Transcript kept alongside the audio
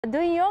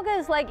Doing yoga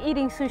is like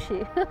eating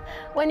sushi.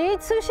 When you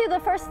eat sushi the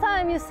first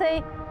time, you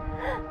say,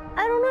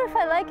 I don't know if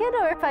I like it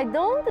or if I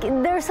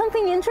don't. There's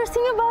something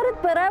interesting about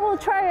it, but I will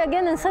try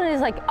again, and suddenly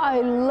it's like,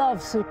 I love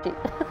sushi.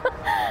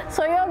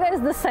 So yoga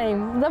is the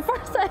same. The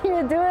first time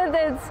you do it,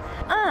 it's,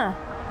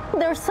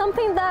 there's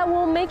something that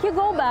will make you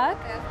go back,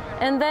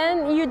 and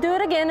then you do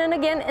it again and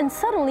again, and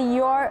suddenly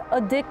you're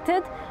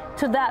addicted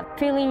to that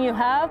feeling you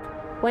have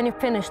when you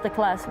finish the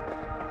class.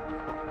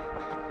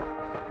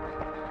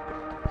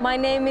 My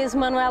name is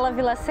Manuela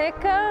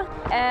Vilaseca,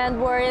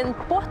 and we're in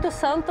Porto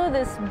Santo,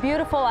 this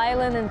beautiful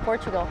island in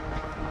Portugal.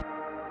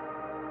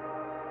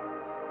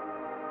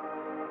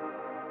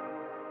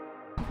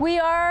 We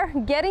are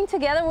getting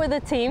together with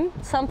a team,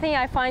 something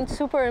I find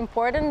super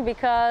important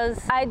because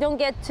I don't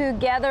get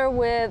together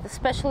with,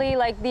 especially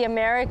like the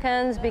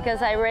Americans,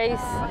 because I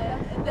race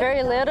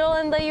very little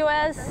in the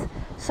US.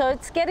 So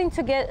it's getting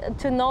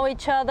to know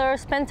each other,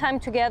 spend time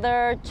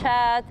together,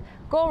 chat,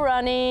 go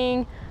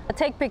running,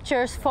 take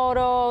pictures,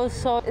 photos.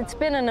 So it's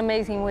been an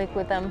amazing week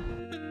with them.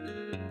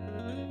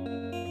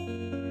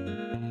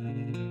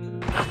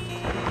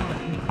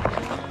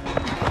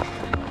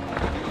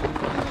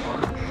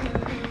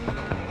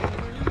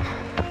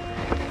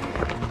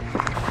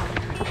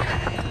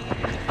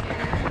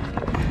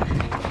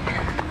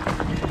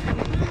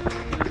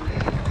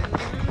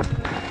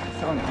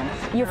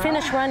 You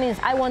finish running,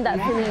 I want that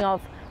feeling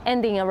of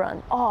ending a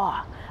run.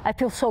 Oh, I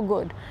feel so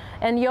good.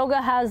 And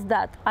yoga has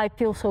that, I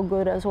feel so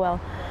good as well.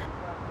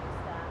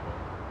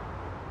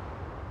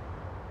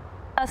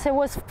 As it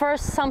was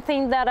first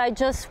something that I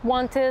just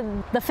wanted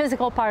the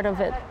physical part of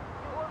it.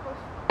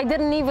 I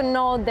didn't even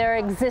know there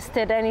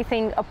existed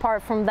anything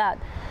apart from that.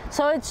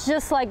 So it's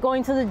just like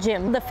going to the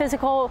gym. The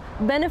physical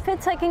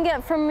benefits I can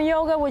get from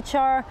yoga, which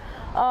are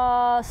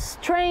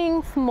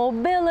strength,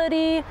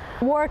 mobility,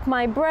 work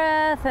my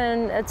breath,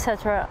 and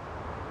etc.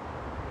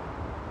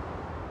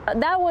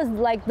 That was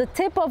like the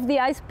tip of the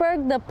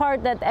iceberg, the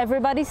part that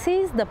everybody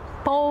sees, the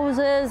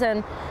poses,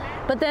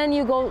 but then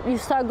you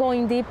start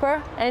going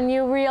deeper and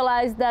you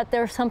realize that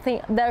there's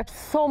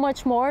so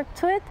much more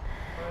to it.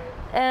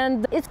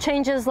 And it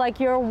changes like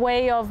your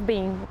way of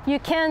being. You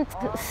can't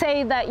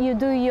say that you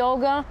do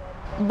yoga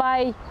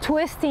by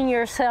twisting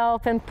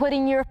yourself and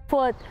putting your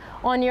foot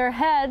on your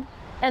head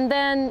and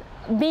then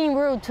being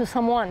rude to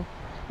someone,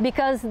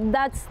 because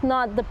that's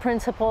not the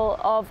principle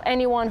of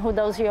anyone who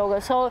does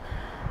yoga. So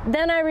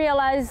then I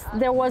realized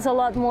there was a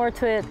lot more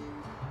to it.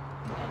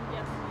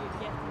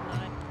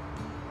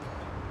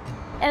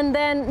 And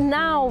then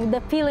now the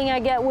feeling I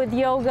get with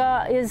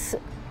yoga is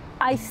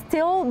I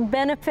still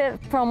benefit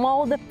from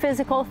all the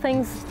physical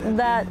things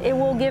that it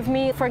will give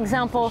me. For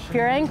example, if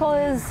your ankle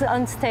is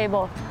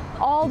unstable,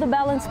 all the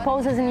balance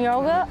poses in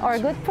yoga are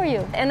good for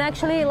you. And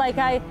actually,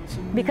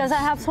 because I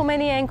have so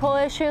many ankle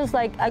issues,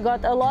 I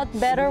got a lot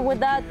better with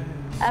that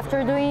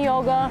after doing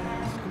yoga,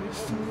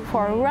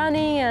 for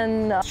running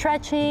and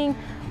stretching,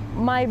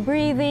 my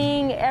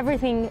breathing,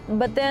 everything.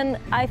 But then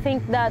I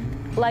think that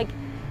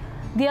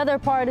the other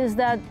part is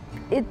that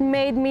it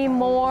made me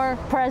more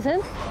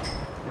present.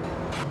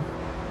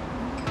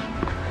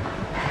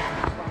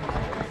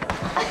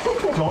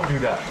 Don't do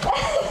that.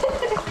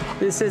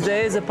 This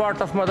is a part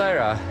of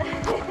Madeira.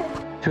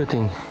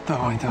 Shooting.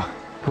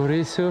 Por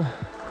isso.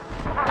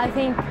 I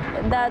think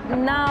that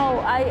now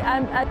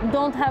I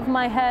don't have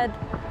my head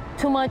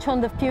too much on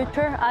the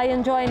future. I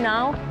enjoy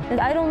now.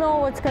 I don't know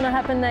what's going to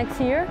happen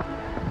next year,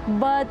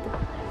 but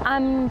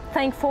I'm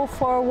thankful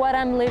for what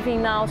I'm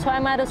living now. So I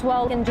might as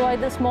well enjoy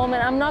this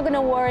moment. I'm not going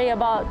to worry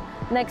about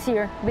next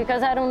year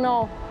because I don't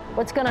know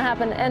what's going to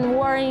happen, and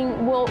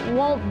worrying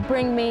won't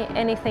bring me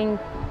anything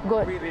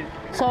good.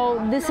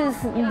 So this is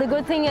the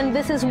good thing, and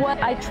this is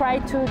what I try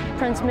to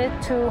transmit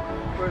to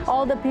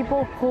all the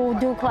people who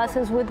do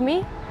classes with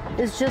me,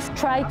 is just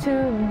try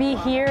to be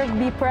here,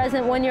 be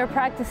present when you're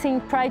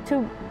practicing, try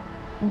to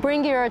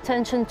bring your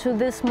attention to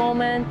this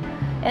moment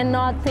and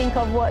not think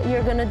of what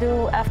you're gonna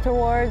do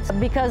afterwards,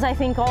 because I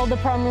think all the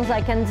problems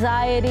like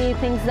anxiety,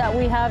 things that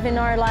we have in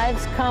our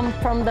lives come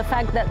from the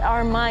fact that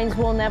our minds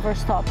will never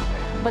stop.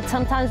 But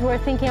sometimes we're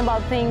thinking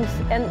about things,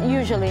 and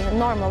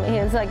normally,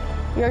 it's like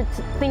you're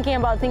thinking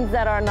about things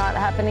that are not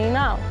happening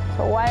now.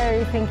 So why are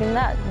you thinking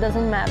that?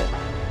 Doesn't matter.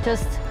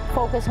 Just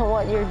focus on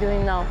what you're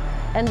doing now.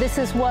 And this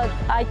is what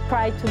I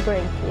try to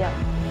bring, yeah.